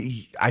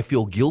I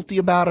feel guilty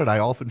about it. I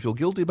often feel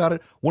guilty about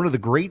it. One of the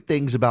great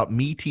things about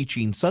me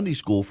teaching Sunday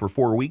school for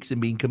 4 weeks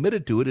and being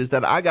committed to it is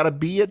that I got to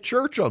be at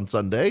church on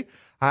Sunday.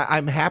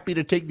 I'm happy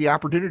to take the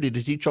opportunity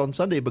to teach on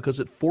Sunday because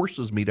it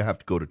forces me to have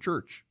to go to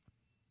church.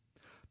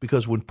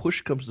 Because when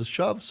push comes to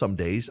shove, some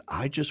days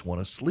I just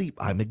want to sleep.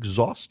 I'm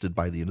exhausted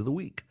by the end of the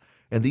week.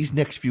 And these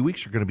next few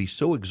weeks are going to be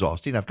so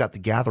exhausting. I've got the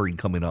gathering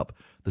coming up,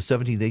 the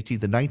 17th,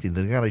 18th, and 19th.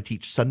 Then I got to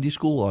teach Sunday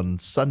school on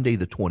Sunday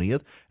the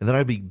 20th. And then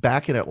I'll be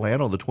back in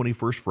Atlanta on the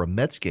 21st for a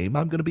Mets game.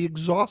 I'm going to be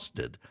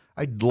exhausted.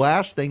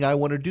 Last thing I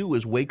want to do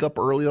is wake up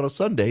early on a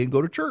Sunday and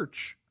go to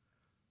church.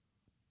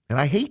 And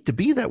I hate to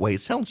be that way.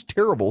 It sounds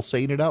terrible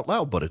saying it out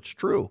loud, but it's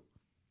true.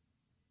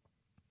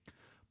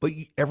 But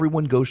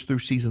everyone goes through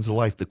seasons of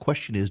life. The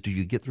question is, do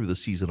you get through the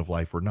season of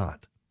life or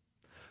not?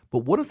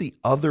 But one of the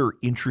other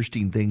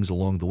interesting things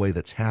along the way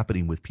that's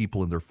happening with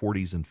people in their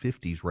 40s and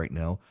 50s right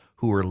now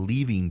who are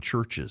leaving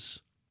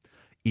churches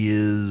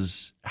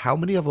is how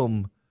many of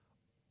them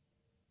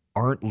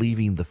aren't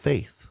leaving the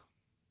faith,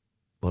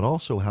 but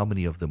also how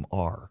many of them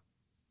are.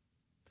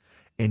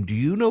 And do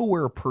you know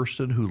where a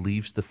person who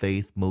leaves the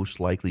faith most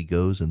likely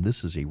goes? And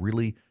this is a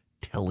really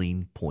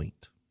telling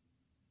point.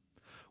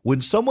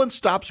 When someone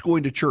stops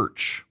going to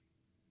church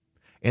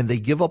and they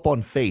give up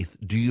on faith,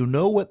 do you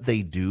know what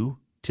they do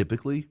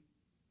typically?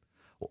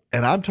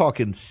 And I'm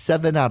talking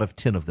 7 out of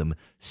 10 of them,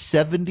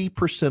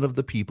 70% of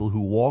the people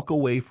who walk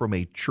away from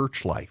a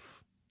church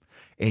life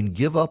and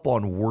give up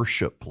on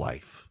worship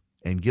life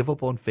and give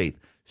up on faith,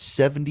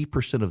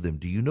 70% of them,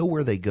 do you know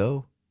where they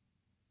go?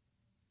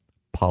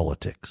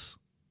 Politics.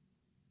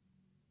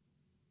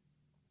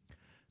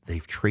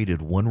 They've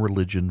traded one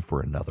religion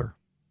for another.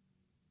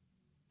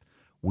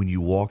 When you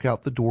walk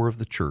out the door of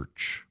the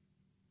church,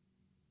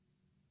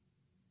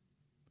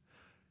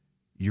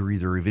 you're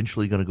either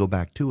eventually going to go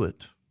back to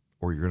it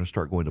or you're going to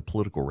start going to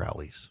political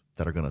rallies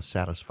that are going to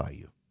satisfy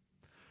you.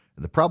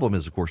 And the problem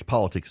is, of course,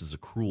 politics is a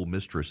cruel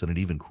mistress and an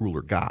even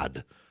crueler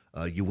God.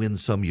 You win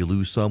some, you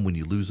lose some. When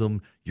you lose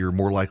them, you're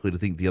more likely to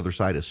think the other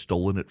side has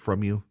stolen it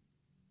from you.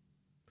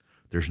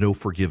 There's no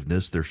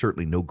forgiveness. There's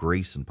certainly no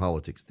grace in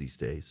politics these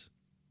days.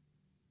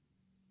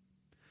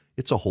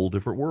 It's a whole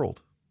different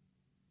world.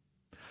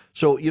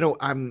 So,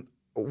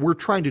 we're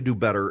trying to do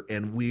better,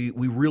 and we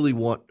really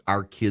want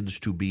our kids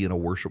to be in a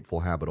worshipful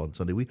habit on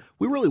Sunday. We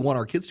really want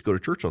our kids to go to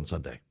church on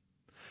Sunday.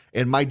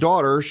 And my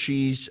daughter,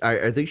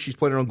 I think she's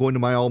planning on going to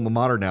my alma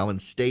mater now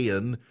and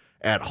staying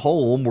at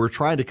home. We're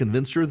trying to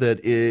convince her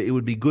that it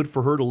would be good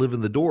for her to live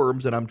in the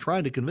dorms, and I'm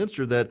trying to convince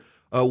her that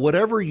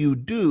whatever you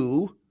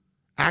do,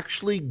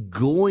 actually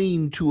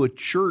going to a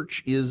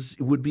church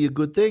would be a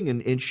good thing.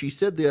 And she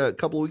said a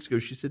couple of weeks ago,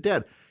 she said,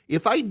 Dad,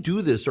 if I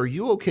do this, are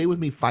you okay with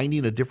me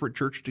finding a different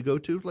church to go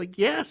to? Like,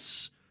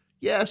 yes.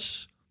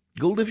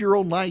 Go live your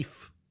own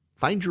life.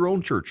 Find your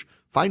own church.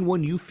 Find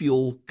one you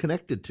feel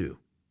connected to.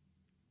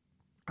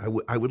 I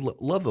would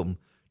love them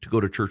to go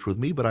to church with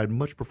me, but I'd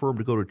much prefer them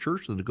to go to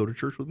church than to go to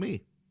church with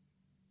me.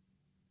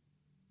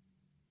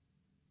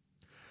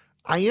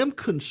 I am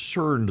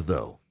concerned,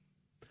 though,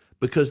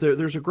 because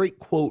there's a great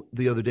quote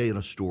the other day in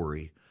a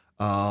story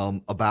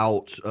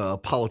about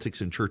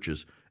politics in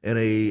churches. And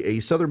a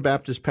Southern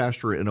Baptist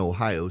pastor in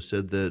Ohio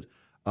said that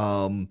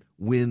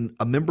when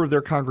a member of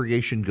their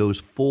congregation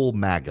goes full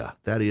MAGA,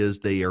 that is,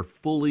 they are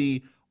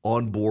fully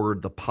on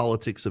board the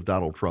politics of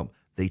Donald Trump,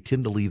 they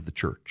tend to leave the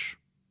church.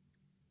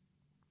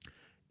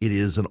 It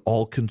is an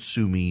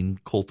all-consuming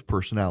cult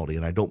personality,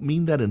 and I don't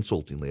mean that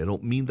insultingly. I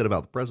don't mean that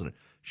about the president.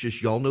 It's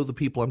just y'all know the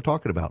people I'm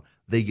talking about.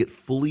 They get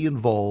fully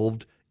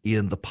involved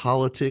in the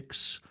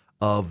politics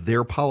of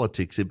their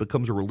politics. It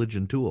becomes a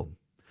religion to them.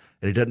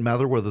 And it doesn't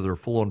matter whether they're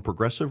full-on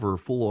progressive or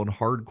full-on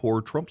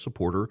hardcore Trump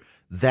supporter.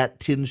 That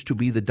tends to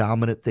be the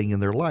dominant thing in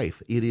their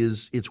life.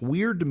 It's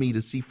weird to me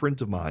to see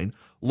friends of mine,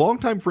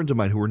 longtime friends of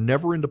mine, who were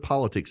never into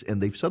politics,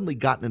 and they've suddenly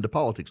gotten into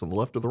politics on the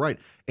left or the right,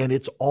 and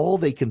it's all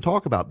they can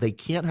talk about. They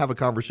can't have a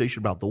conversation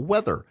about the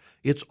weather.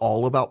 It's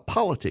all about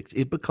politics.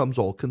 It becomes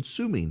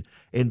all-consuming.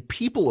 And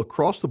people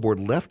across the board,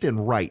 left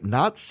and right,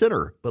 not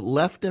center, but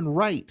left and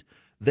right,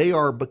 they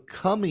are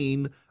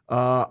becoming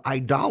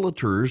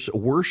idolaters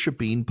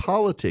worshiping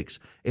politics,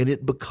 and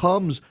it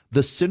becomes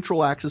the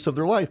central axis of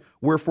their life.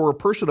 Where for a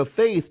person of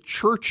faith,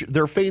 church,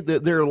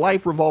 their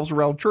life revolves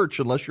around church,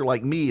 unless you're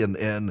like me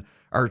and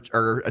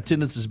our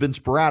attendance has been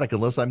sporadic,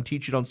 unless I'm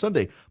teaching on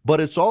Sunday.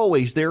 But it's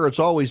always there. It's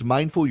always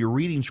mindful. You're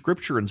reading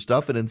scripture and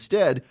stuff, and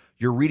instead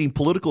you're reading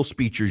political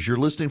speeches. You're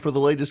listening for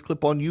the latest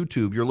clip on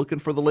YouTube. You're looking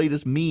for the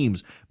latest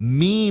memes.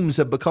 Memes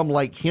have become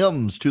like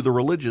hymns to the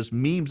religious.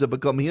 Memes have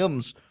become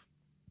hymns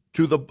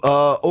to the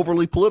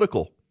overly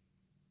political.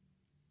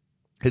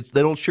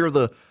 They don't share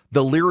the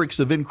lyrics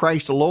of In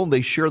Christ Alone. They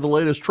share the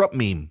latest Trump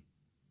meme.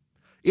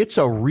 It's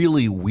a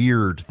really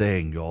weird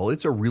thing, y'all.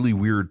 It's a really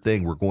weird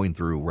thing we're going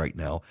through right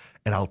now.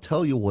 And I'll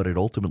tell you what it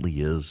ultimately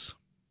is.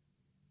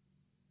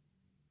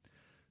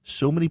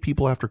 So many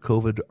people after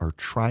COVID are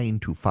trying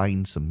to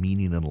find some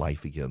meaning in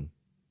life again.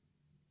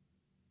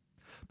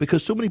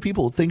 Because so many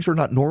people, things are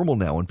not normal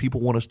now, and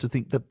people want us to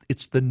think that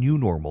it's the new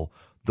normal.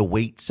 The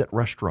waits at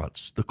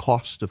restaurants, the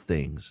cost of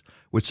things,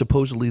 which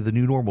supposedly the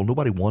new normal.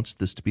 Nobody wants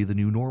this to be the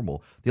new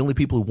normal. The only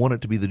people who want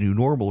it to be the new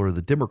normal are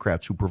the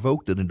Democrats who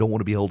provoked it and don't want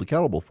to be held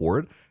accountable for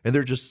it. And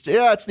they're just,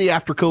 it's the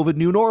after COVID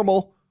new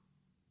normal.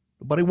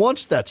 Nobody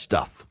wants that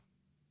stuff.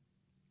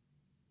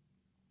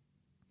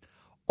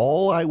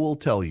 All I will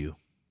tell you,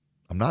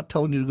 I'm not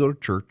telling you to go to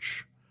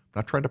church.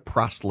 I'm not trying to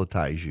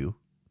proselytize you.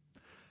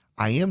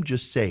 I am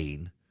just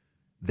saying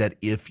that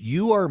if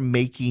you are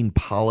making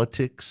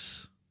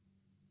politics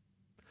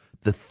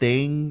the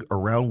thing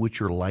around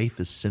which your life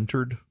is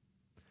centered,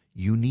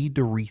 you need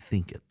to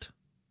rethink it,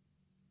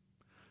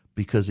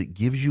 because it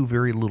gives you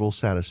very little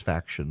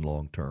satisfaction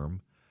long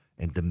term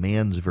and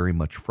demands very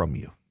much from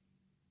you.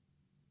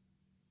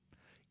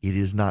 It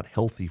is not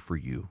healthy for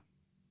you.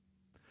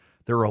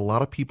 There are a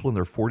lot of people in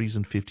their 40s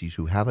and 50s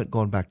who haven't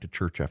gone back to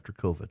church after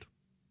COVID.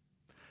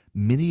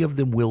 Many of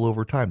them will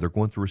over time. They're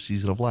going through a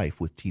season of life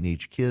with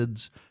teenage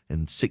kids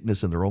and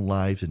sickness in their own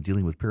lives and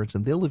dealing with parents,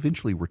 and they'll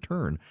eventually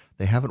return.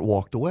 They haven't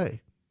walked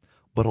away.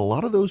 But a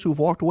lot of those who've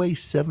walked away,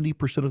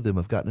 70% of them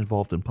have gotten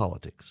involved in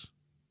politics.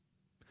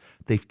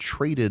 They've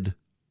traded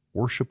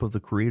worship of the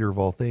creator of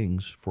all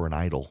things for an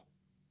idol.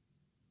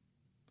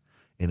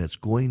 And it's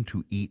going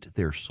to eat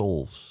their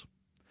souls.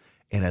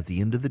 And at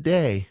the end of the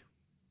day,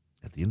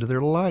 at the end of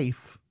their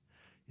life,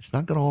 it's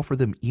not going to offer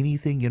them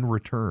anything in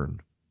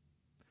return.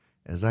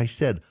 As I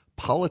said,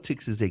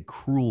 politics is a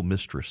cruel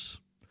mistress.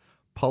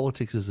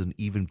 politics is an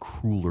even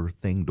crueler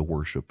thing to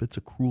worship. It's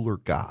a crueler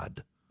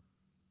God.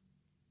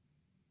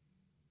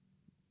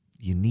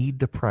 You need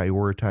to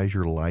prioritize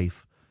your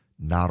life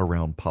not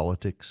around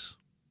politics.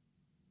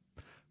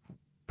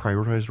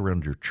 Prioritize it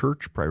around your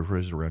church,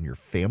 prioritize it around your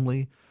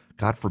family.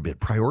 God forbid,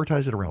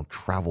 prioritize it around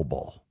travel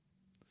ball.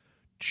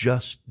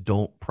 Just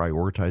don't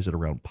prioritize it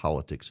around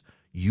politics.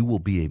 You will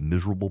be a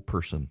miserable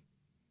person.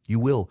 You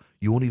will.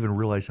 You won't even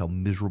realize how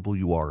miserable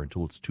you are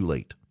until it's too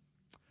late.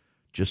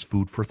 Just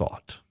food for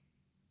thought.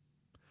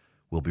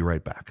 We'll be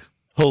right back.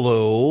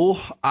 Hello.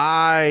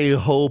 I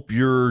hope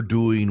you're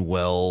doing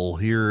well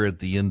here at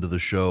the end of the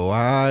show.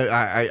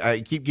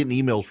 I keep getting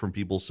emails from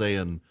people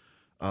saying,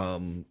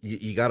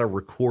 you got to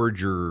record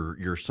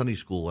your Sunday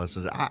school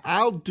lessons.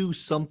 I'll do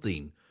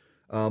something.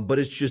 But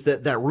it's just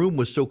that room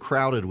was so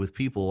crowded with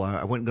people.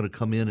 I wasn't going to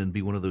come in and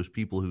be one of those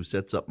people who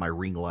sets up my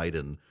ring light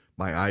and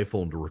my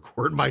iPhone to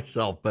record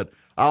myself. But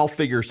I'll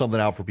figure something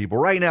out for people.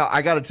 Right now,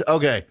 I got to,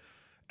 okay,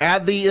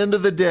 at the end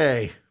of the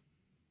day,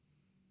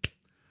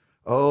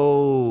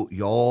 oh,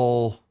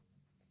 y'all,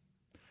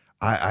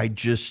 I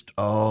just,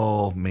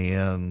 oh,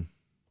 man,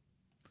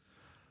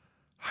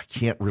 I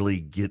can't really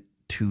get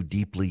too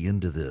deeply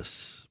into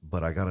this,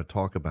 but I got to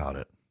talk about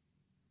it.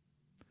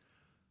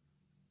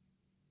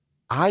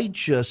 I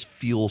just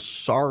feel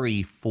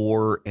sorry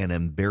for and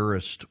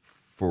embarrassed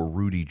for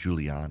Rudy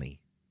Giuliani.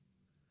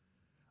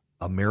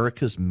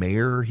 America's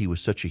mayor, he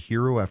was such a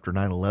hero after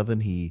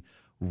 9/11. He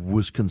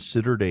was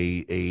considered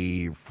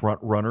a front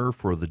runner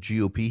for the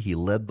GOP. He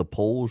led the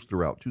polls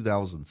throughout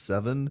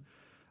 2007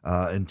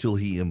 until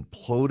he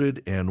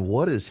imploded. And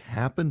what has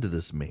happened to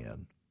this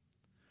man?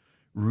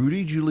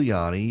 Rudy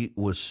Giuliani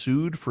was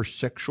sued for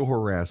sexual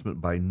harassment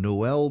by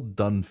Noelle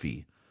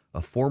Dunphy,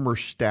 a former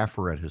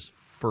staffer at his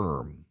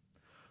firm.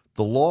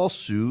 The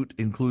lawsuit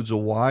includes a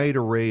wide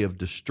array of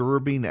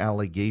disturbing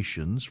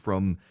allegations,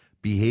 from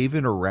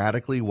behaving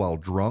erratically while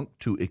drunk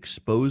to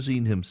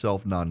exposing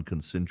himself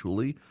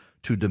non-consensually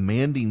to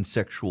demanding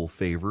sexual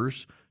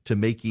favors to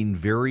making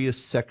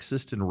various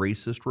sexist and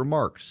racist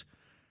remarks.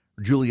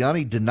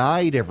 Giuliani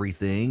denied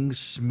everything,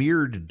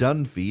 smeared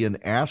Dunphy,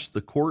 and asked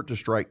the court to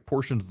strike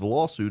portions of the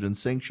lawsuit and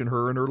sanction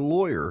her and her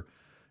lawyer.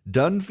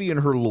 Dunphy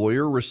and her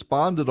lawyer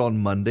responded on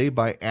Monday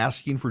by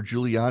asking for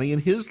Giuliani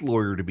and his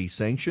lawyer to be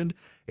sanctioned,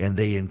 and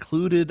they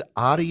included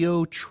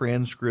audio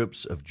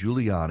transcripts of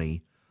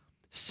Giuliani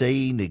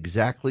saying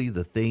exactly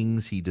the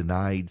things he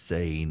denied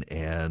saying.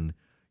 And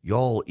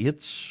y'all,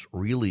 it's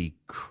really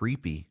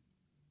creepy.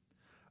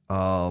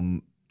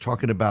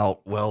 Talking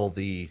about, well,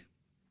 the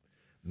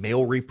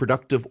male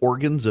reproductive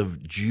organs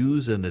of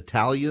Jews and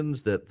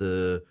Italians, that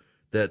the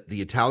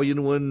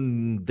Italian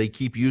one, they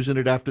keep using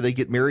it after they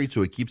get married,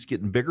 so it keeps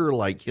getting bigger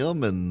like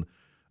him, and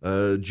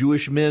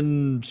Jewish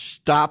men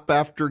stop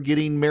after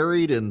getting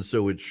married, and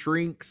so it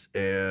shrinks,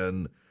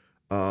 and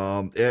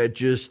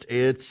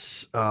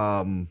it's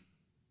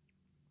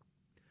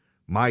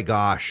my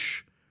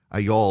gosh,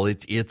 y'all,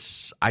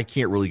 it's I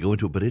can't really go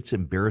into it, but it's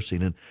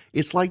embarrassing. And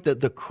it's like the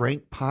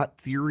crankpot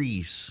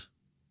theories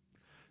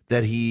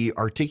that he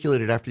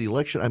articulated after the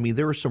election. I mean,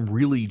 there was some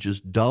really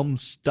just dumb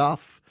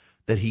stuff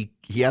that he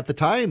at the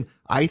time,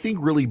 I think,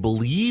 really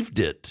believed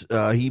it.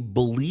 He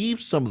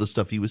believed some of the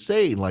stuff he was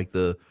saying, like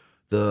the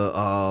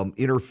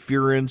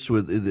interference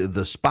with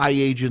the spy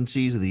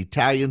agencies and the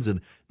Italians.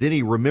 And then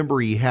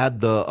he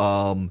had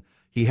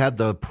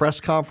the press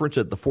conference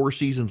at the Four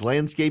Seasons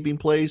landscaping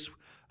place.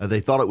 They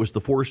thought it was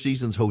the Four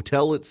Seasons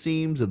Hotel, it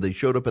seems, and they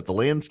showed up at the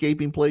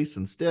landscaping place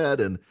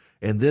instead. And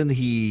then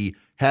he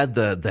had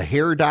the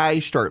hair dye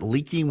start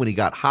leaking when he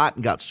got hot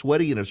and got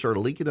sweaty, and it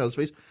started leaking out his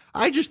face.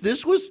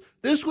 This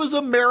was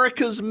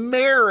America's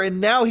mayor, and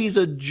now he's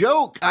a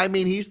joke. I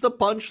mean, he's the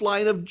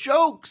punchline of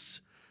jokes.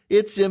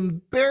 It's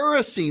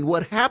embarrassing.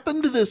 What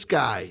happened to this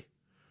guy?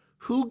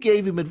 Who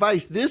gave him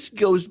advice? This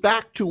goes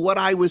back to what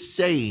I was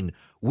saying.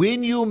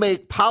 When you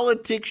make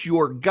politics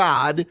your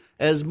God,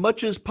 as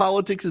much as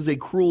politics is a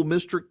cruel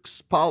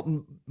mistress,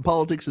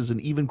 politics is an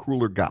even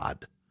crueler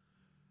God.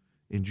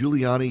 And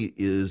Giuliani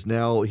is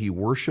now, he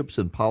worships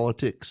in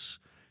politics.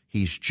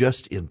 He's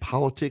just in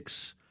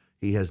politics.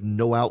 He has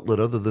no outlet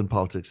other than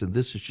politics. And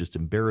this is just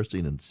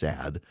embarrassing and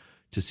sad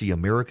to see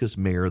America's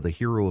mayor, the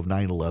hero of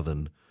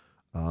 9/11,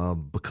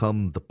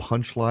 become the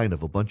punchline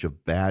of a bunch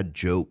of bad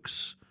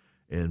jokes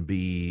and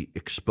be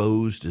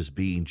exposed as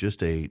being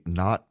just a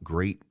not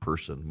great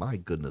person. My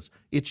goodness,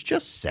 it's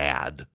just sad.